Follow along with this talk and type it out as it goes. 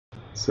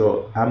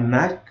So I'm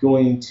not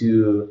going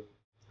to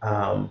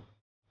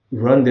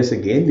run this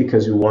again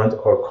because we want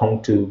our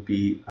count to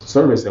be a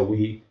service that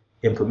we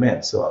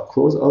implement. So I'll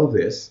close all of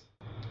this.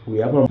 We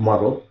have our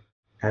model.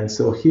 And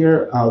so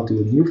here I'll do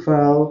a new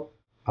file.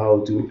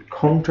 I'll do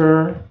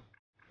counter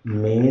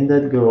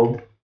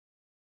main.go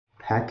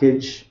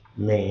package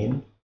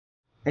main.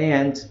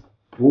 And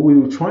what we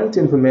were trying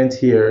to implement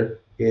here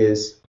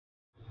is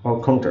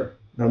our counter.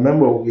 Now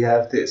remember, we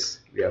have this.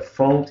 We have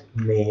funct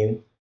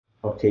main,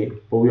 okay,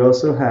 but we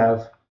also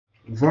have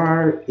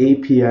var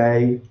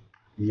API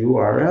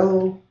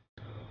URL.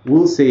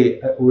 We'll say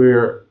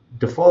where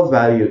default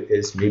value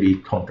is maybe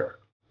counter,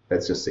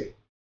 let's just say.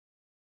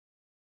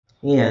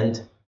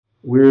 And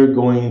we're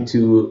going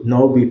to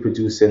now be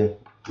producing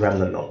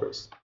random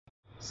numbers.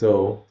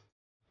 So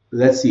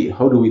let's see,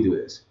 how do we do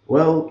this?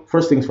 Well,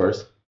 first things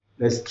first,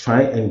 let's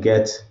try and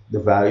get the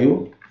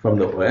value from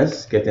the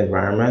OS, get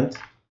environment,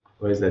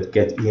 or is that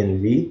get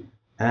env,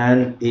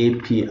 and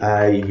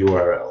API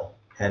URL.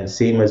 And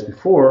same as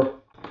before.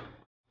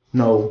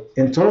 Now,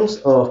 in terms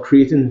of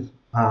creating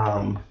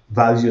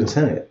values and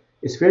send it,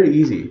 it's very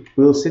easy.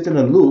 We'll sit in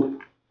a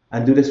loop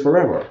and do this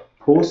forever.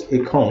 Post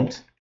a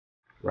count,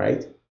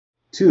 right,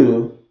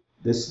 to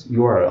this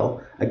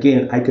URL.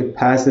 Again, I could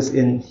pass this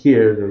in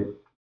here,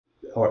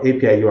 or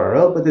API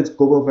URL, but it's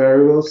global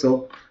variable.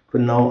 So for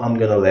now, I'm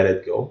gonna let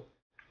it go.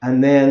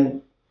 And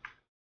then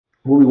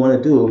what we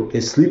want to do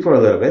is sleep for a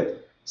little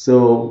bit.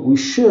 So we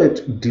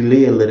should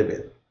delay a little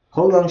bit.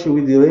 How long should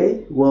we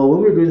delay? Well, when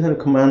we were doing it on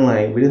the command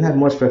line, we didn't have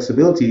much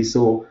flexibility,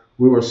 so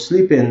we were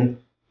sleeping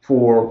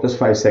for just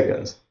 5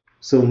 seconds.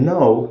 So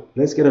now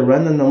let's get a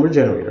random number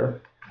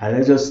generator, and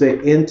let's just say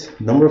int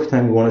number of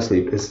times we want to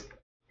sleep is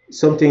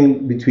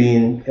something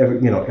between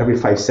every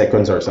 5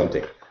 seconds or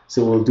something.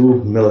 So we'll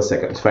do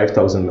milliseconds,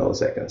 5,000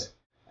 milliseconds.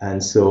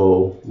 And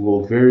so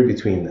we'll vary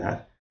between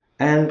that.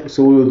 And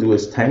so what we'll do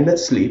is time that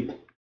sleep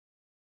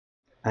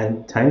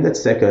and time that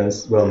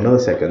seconds, well,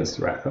 milliseconds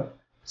rather.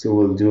 So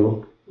we'll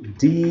do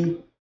d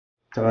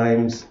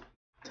times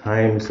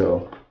time,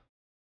 so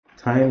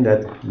time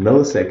that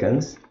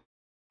milliseconds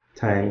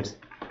times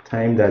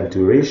time that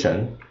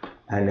duration,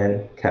 and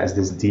then cast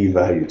this d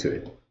value to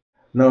it.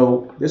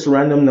 Now, this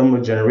random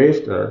number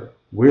generator,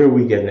 where are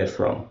we getting it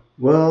from?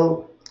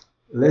 Well,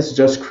 let's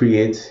just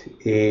create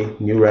a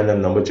new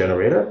random number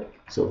generator.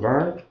 So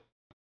var,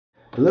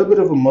 a little bit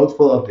of a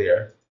mouthful up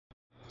there.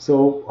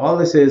 So all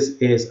this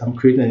is I'm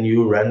creating a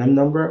new random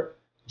number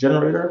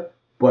generator,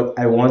 but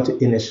I want to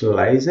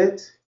initialize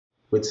it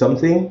with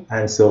something.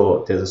 And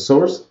so there's a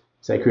source.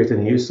 So I create a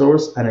new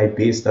source and I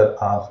base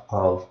that off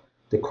of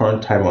the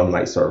current time on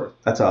my server.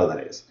 That's all that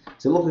is.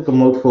 So it looks like a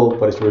mouthful,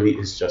 but it really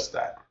is just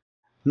that.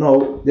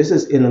 Now, this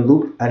is in a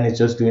loop and it's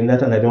just doing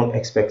that, and I don't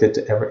expect it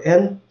to ever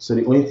end. So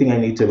the only thing I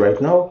need to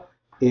write now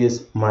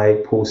is my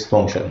post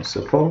function.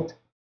 So funct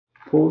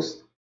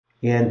post,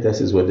 and this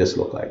is what this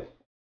looks like.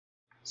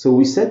 So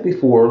we said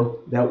before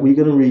that we're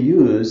going to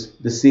reuse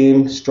the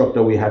same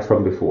structure we had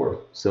from before.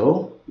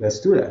 So let's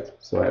do that.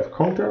 So I have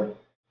counter,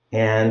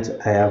 and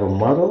I have a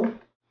model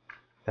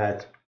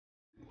that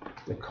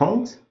the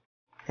count,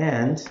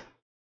 and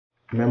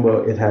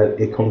remember it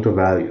had a counter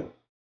value.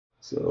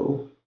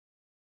 So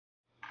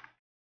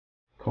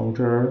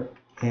counter,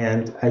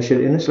 and I should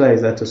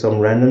initialize that to some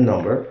random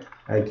number.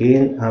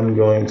 Again, I'm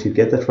going to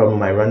get that from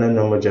my random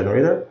number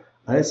generator.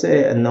 I'd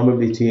say a number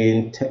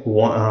between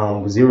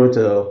 0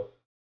 to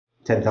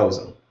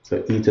 10,000,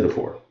 so e to the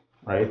 4,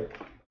 right?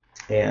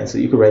 And so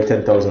you could write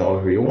 10,000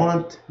 however you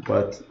want,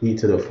 but e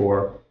to the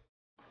 4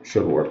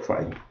 should work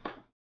fine.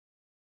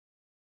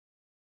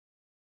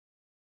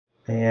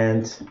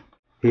 And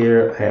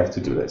here I have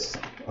to do this.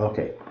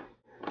 Okay,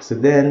 so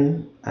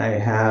then I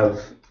have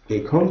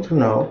a counter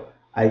now.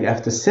 I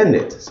have to send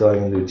it. So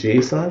I'm going to do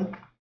JSON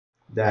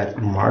that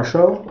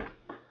Marshall,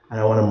 and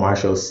I want a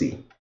Marshall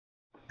C.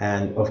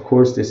 And of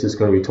course, this is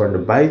going to return the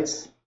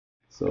bytes.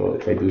 So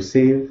if I do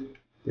save,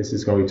 this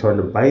is going to return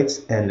the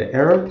bytes and the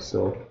error.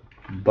 So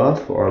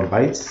buff or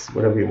bytes,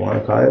 whatever you want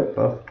to call it,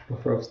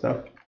 buffer of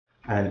stuff,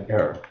 and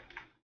error.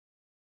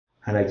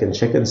 And I can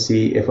check and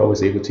see if I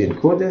was able to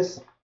encode this.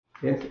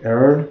 If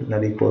error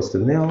not equals to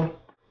nil,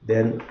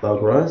 then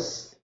log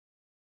rust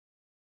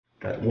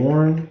that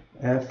warn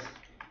f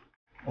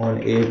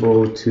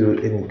unable to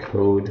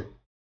encode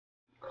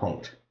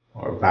count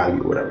or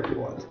value, whatever you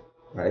want,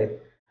 right?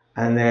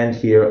 And then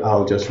here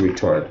I'll just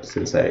return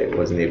since I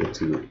wasn't able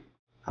to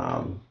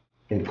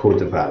encode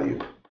the value,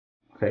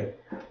 okay?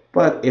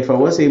 But if I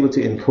was able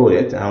to encode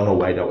it, I don't know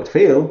why that would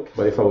fail,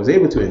 but if I was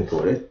able to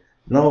encode it,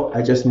 now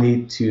I just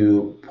need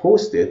to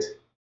post it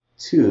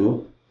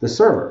to the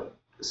server.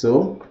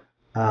 So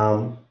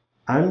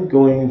I'm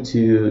going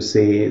to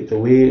say the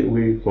way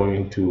we're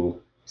going to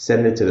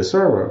send it to the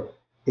server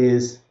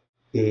is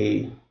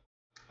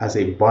as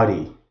a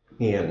body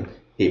in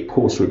a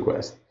post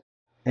request.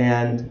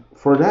 And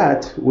for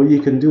that, what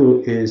you can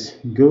do is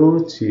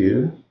go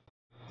to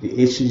the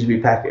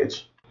HTTP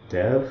package,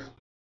 dev,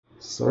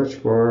 search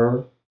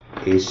for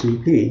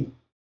HTTP,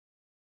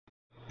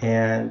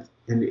 and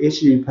in the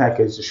HTTP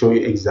package to show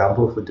you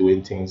example for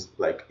doing things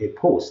like a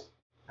post.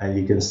 And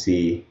you can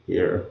see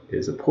here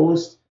is a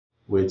post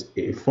with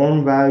a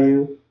form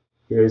value.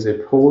 Here is a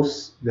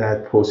post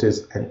that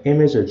posts an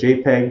image or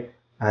JPEG,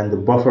 and the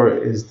buffer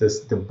is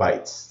the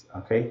bytes,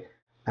 okay?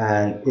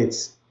 And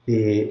it's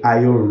a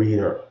IO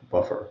reader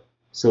buffer.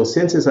 So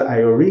since it's an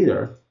IO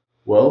reader,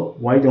 well,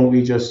 why don't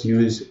we just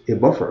use a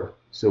buffer?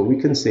 So we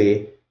can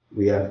say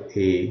we have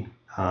a,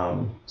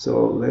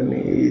 so let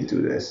me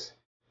do this.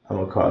 I'm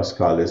gonna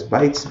call this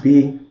bytes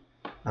B.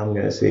 I'm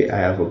gonna say I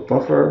have a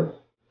buffer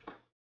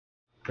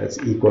that's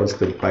equals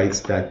to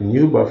bytes that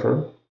new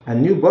buffer.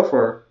 And new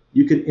buffer,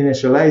 you can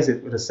initialize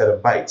it with a set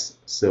of bytes.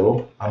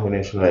 So I'm gonna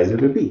initialize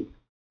it with B.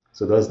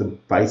 So those are the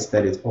bytes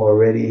that it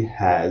already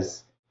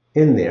has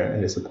in there,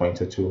 and it's a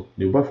pointer to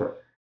new buffer.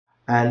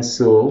 And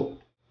so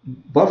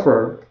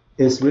buffer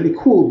is really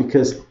cool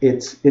because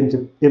it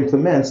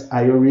implements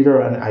IO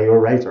reader and IO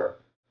writer.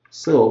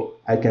 So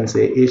I can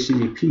say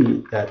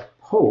http.post,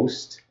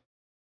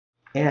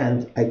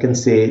 and I can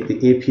say the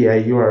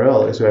API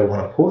URL is where I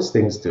want to post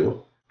things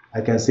to.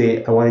 I can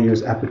say I want to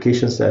use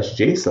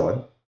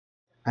application/JSON,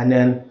 and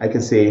then I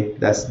can say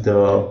that's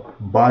the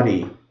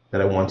body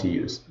that I want to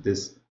use,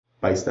 this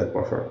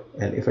bytes.buffer.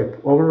 And if I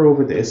hover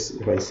over this,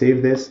 if I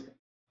save this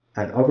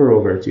and hover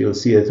over it, you'll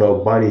see that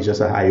our body is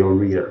just an IO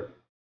reader.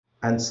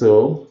 And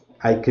so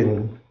I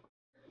can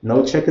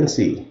now check and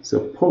see. So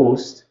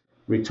post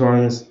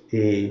returns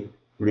a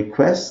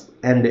request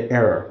and the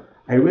error.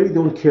 I really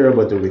don't care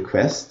about the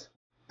request.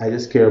 I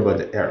just care about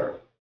the error.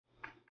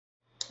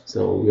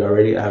 So we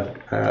already have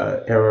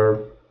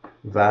error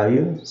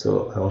value.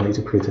 So I'll need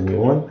to create a new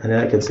one. And then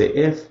I can say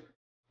if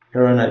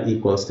error not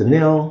equals to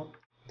nil,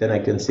 then I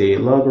can say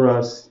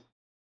logros,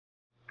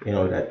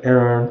 that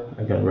error.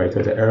 I can write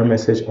out the error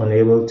message,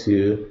 unable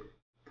to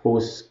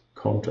post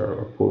counter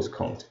or post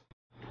count,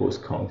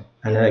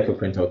 and then I can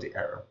print out the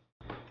error.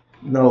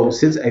 Now,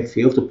 since I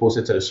failed to post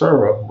it to the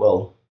server,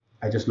 well,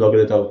 I just logged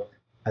it out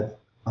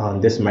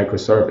on this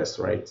microservice,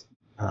 right?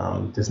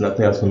 There's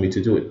nothing else for me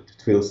to do. It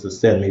fails to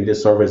send. Maybe the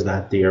server is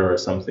not there or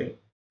something.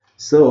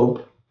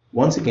 So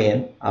once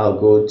again, I'll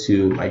go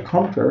to my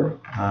counter.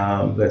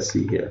 Let's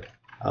see here.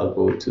 I'll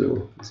go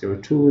to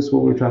 02 is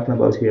what we're talking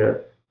about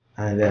here.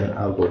 And then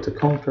I'll go to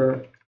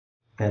counter.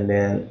 And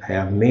then I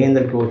have main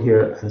that go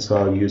here. And so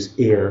I'll use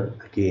air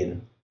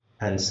again.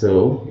 And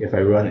so if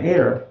I run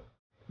air,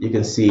 you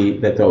can see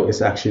that it's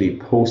actually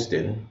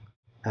posting.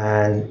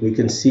 And we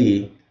can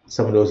see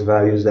some of those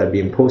values that are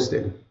being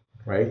posted,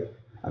 right?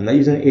 I'm not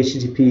using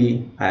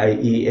HTTP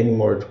IE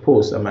anymore to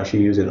post. I'm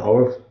actually using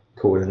our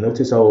code. And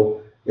notice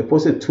how it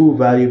posted 2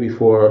 value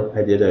before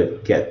I did a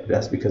get.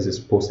 That's because it's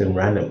posting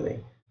randomly.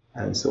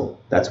 And so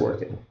that's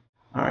working.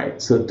 All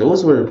right, so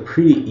those were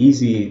pretty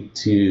easy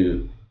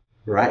to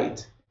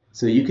write.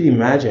 So you can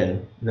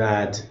imagine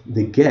that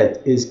the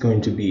get is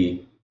going to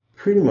be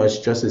pretty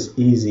much just as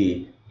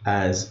easy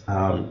as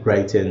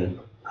writing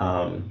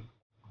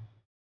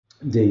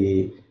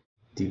the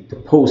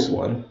post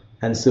one.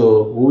 And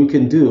so what we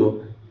can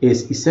do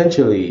is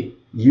essentially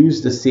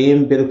use the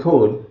same bit of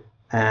code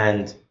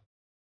and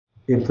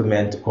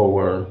implement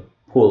our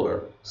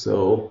poller.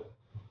 So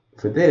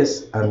for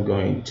this, I'm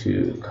going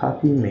to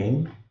copy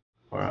main,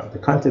 or the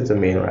contents of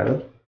main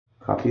rather,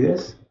 copy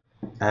this,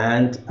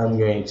 and I'm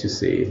going to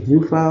say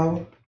new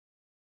file,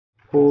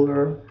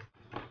 poller,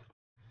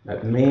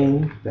 that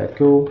main, that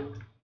go,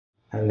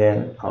 and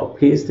then I'll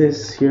paste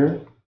this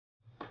here,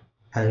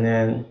 and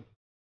then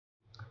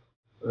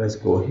let's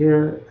go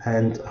here,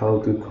 and I'll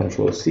do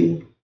Control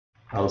C,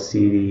 I'll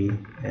cd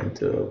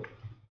into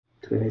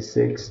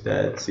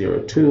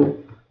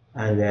 26.02,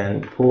 and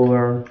then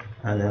poller,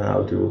 and then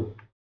I'll do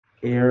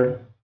air.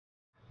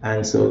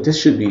 And so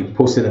this should be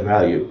posting a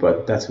value,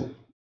 but that's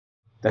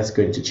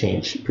going to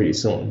change pretty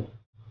soon.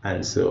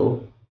 And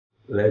so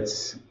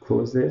let's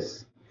close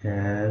this.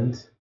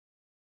 And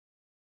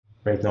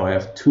right now I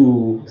have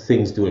 2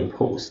 things doing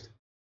post.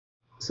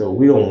 So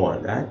we don't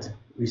want that.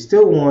 We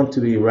still want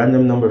to be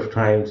random number of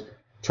times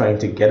trying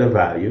to get a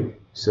value.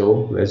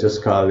 So let's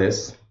just call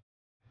this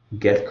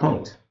get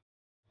count.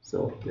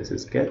 So this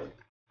is get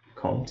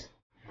count.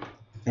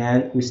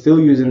 And we're still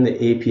using the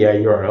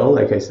API URL,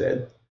 like I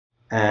said.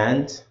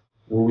 And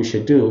what we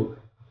should do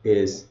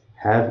is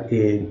have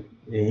a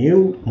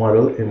new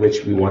model in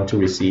which we want to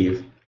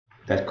receive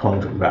that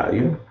count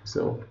value.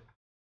 So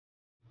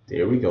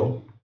there we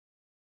go.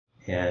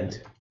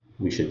 And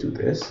we should do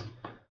this.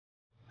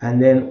 And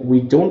then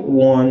we don't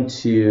want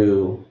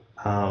to,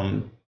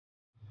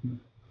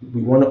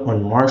 we want to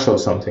unmarshal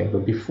something.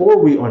 But before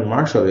we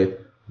unmarshal it,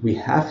 we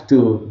have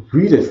to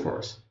read it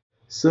first.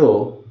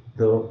 So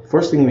the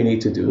first thing we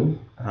need to do,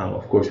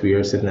 of course, we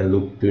are sitting in a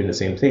loop doing the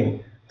same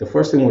thing. The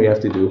first thing we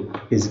have to do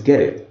is get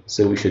it.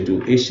 So we should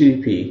do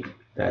HTTP,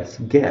 that's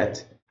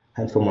get,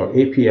 and from our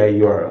API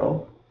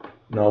URL.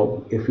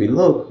 Now, if we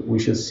look, we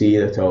should see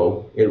that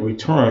it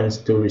returns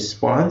the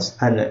response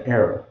and the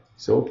error.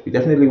 So we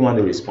definitely want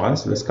the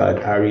response. Let's call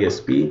it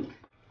RESP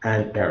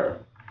and error.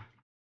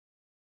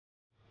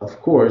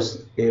 Of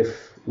course,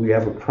 if we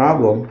have a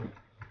problem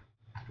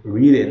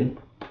reading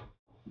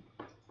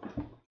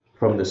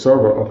from the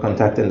server or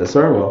contacting the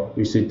server,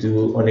 we should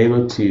do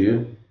unable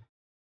to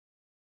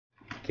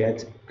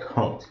get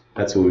count.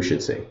 That's what we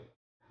should say.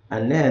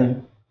 And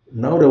then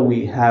now that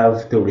we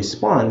have the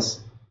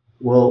response,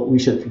 well, we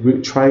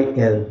should try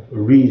and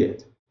read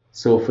it.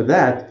 So for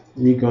that,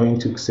 we're going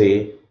to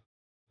say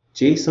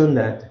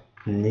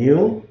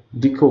JSON.new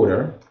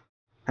decoder,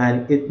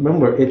 and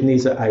remember it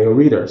needs an IO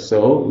reader,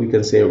 so we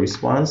can say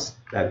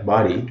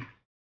response.body,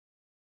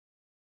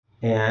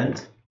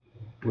 and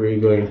we're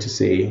going to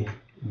say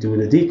do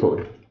the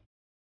decode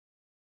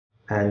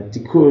and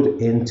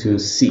decode into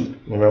C.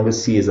 Remember,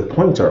 C is a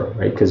pointer,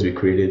 right? Because we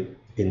created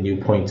a new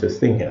pointer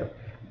thing here.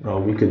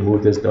 We could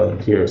move this down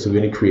here, so we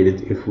only create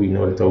it if we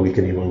know that we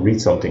can even read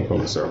something from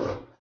the server.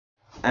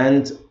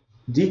 And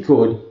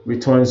decode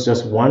returns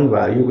just one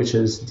value, which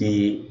is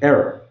the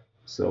error.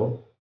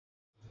 So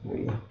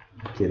we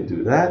can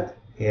do that,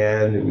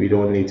 and we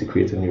don't need to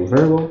create a new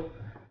variable.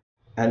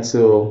 And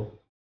so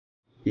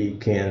we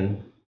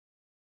can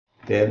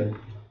then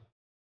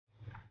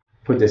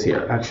put this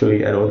here.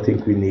 Actually, I don't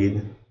think we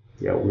need,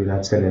 we're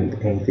not sending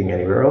anything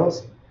anywhere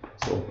else.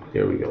 So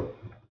there we go.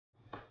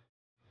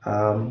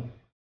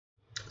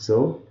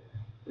 So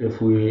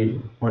if we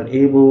are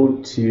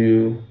unable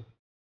to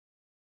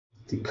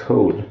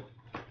decode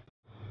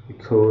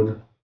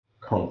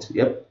count,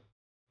 yep,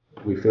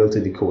 we failed to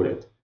decode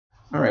it.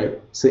 All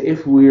right, so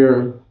if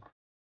we're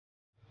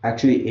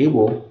actually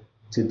able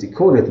to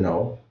decode it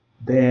now,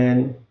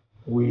 then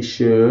we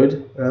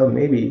should,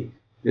 maybe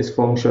this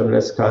function,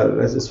 let's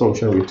this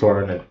function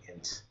return an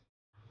int.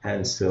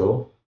 And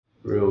so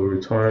we'll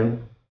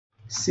return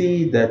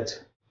C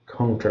that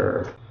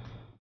counter.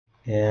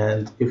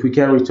 And if we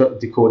can't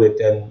decode it,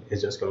 then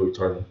it's just going to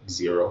return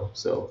 0.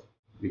 So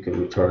we can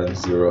return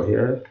 0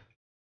 here.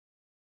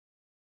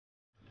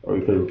 Or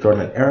we can return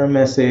an error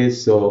message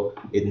so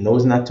it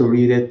knows not to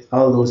read it.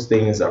 All those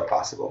things are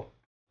possible.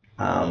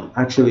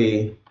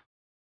 Actually,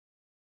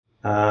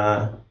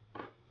 yeah,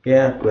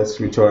 let's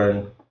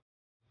return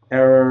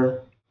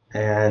error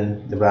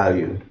and the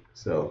value.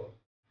 So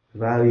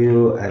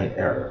value and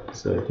error.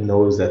 So it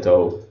knows that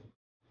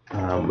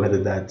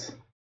whether that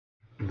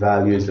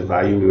value is the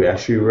value we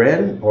actually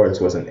ran or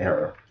it was an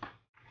error.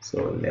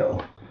 So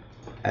nil.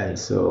 And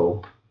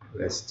so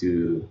let's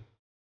do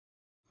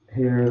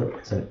here,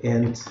 it's an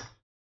int,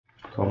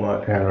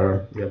 comma,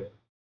 error, yep,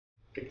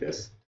 like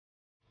this.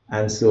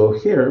 And so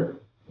here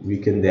we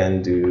can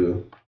then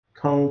do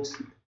count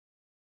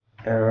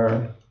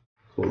error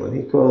colon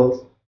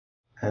equals,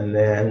 and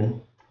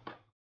then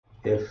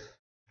if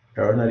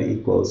error not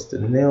equals to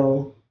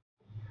nil,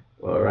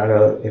 or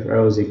rather if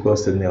error is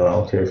equals to nil, I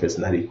don't care if it's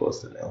not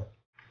equals to nil.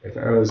 If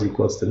error is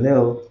equals to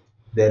nil,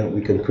 then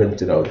we can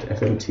print it out,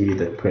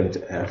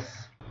 fmt.printf,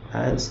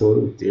 and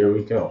so there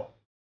we go.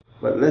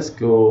 But let's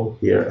go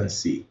here and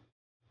see.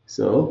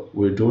 So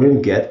we're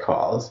doing get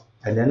calls,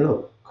 and then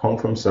look,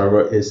 count from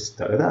server is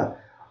da da da.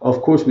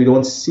 Of course, we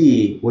don't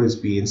see what is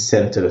being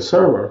sent to the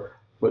server,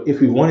 but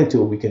if we wanted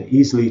to, we can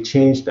easily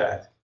change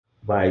that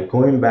by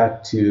going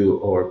back to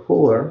our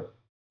poller,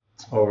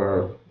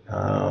 our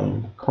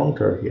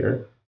counter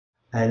here,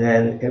 and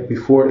then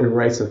before it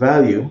writes a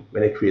value,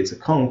 when it creates a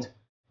count,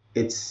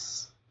 it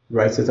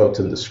writes it out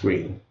on the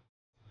screen.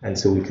 And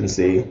so we can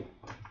say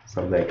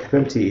something like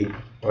fmt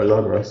or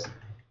log rust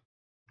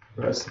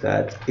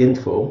that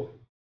info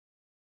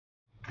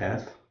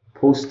f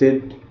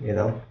posted,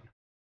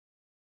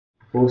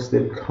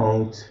 posted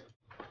count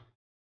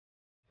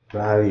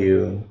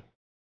value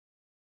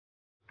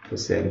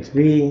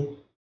 %v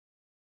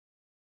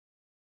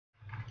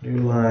new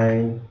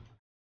line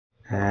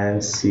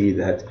and see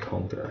that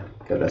counter.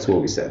 Okay, that's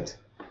what we sent.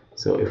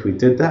 So if we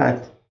did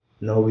that,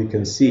 now we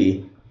can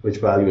see which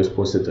value is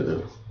posted to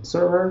the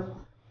server,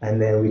 and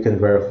then we can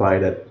verify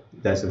that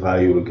that's the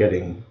value we're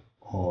getting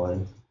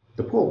on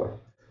the poller.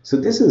 So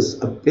this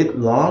is a bit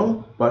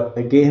long, but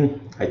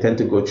again, I tend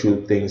to go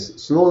through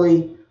things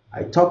slowly.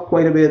 I talk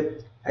quite a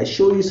bit. I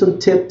show you some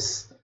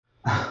tips.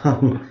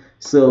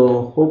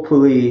 So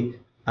hopefully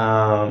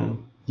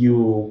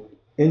you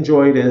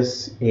enjoy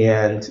this,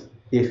 and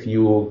if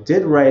you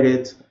did write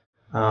it,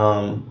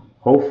 how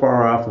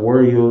far off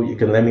were you? You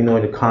can let me know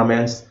in the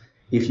comments.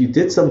 If you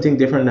did something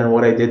different than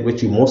what I did,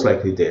 which you most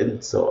likely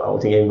did, so I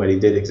don't think anybody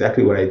did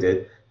exactly what I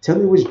did, tell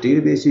me which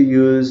database you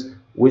use,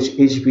 which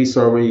HTTP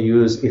server you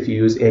use, if you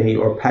use any,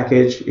 or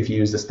package. If you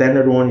use the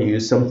standard one, you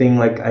use something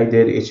like I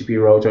did,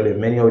 HTTP router, there are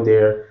many out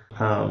there.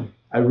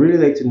 I really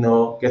like to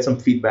know, get some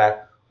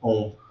feedback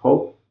on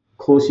how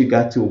close you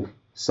got to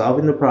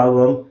solving the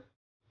problem.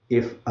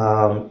 If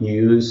you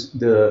use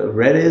the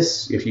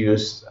Redis, if you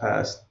use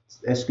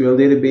SQL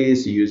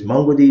database, you use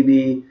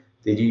MongoDB,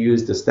 did you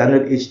use the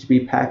standard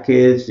HTTP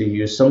package, did you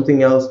use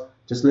something else?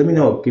 Just let me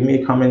know, give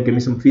me a comment, give me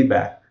some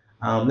feedback.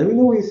 Let me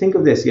know what you think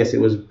of this. Yes,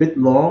 it was a bit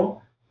long,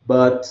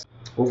 but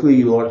hopefully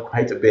you learned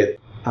quite a bit.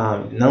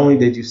 Not only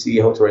did you see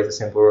how to write a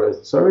simple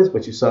service,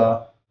 but you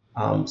saw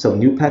some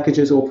new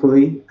packages,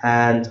 hopefully,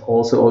 and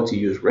also how to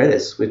use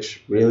Redis,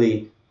 which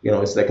really,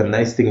 it's like a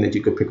nice thing that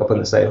you could pick up on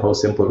the side, how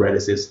simple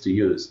Redis is to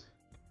use.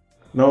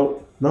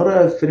 Now that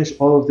I've finished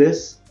all of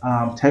this,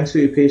 thanks for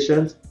your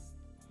patience.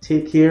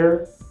 Take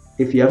care.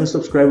 If you haven't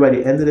subscribed by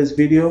the end of this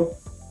video,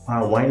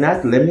 why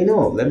not? Let me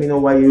know. Let me know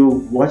why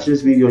you watched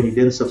this video and you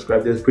didn't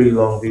subscribe. This pretty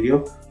long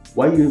video.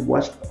 Why you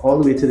watched all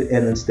the way to the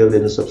end and still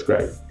didn't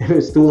subscribe? If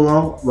it's too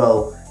long,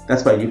 well,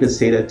 that's fine. You can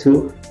say that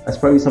too. That's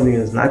probably something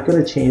that's not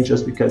going to change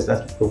just because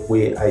that's the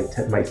way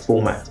my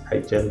format. I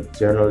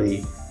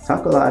generally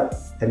talk a lot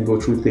and go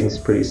through things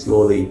pretty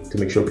slowly to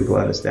make sure people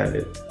understand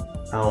it.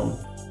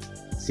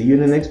 See you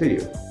in the next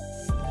video.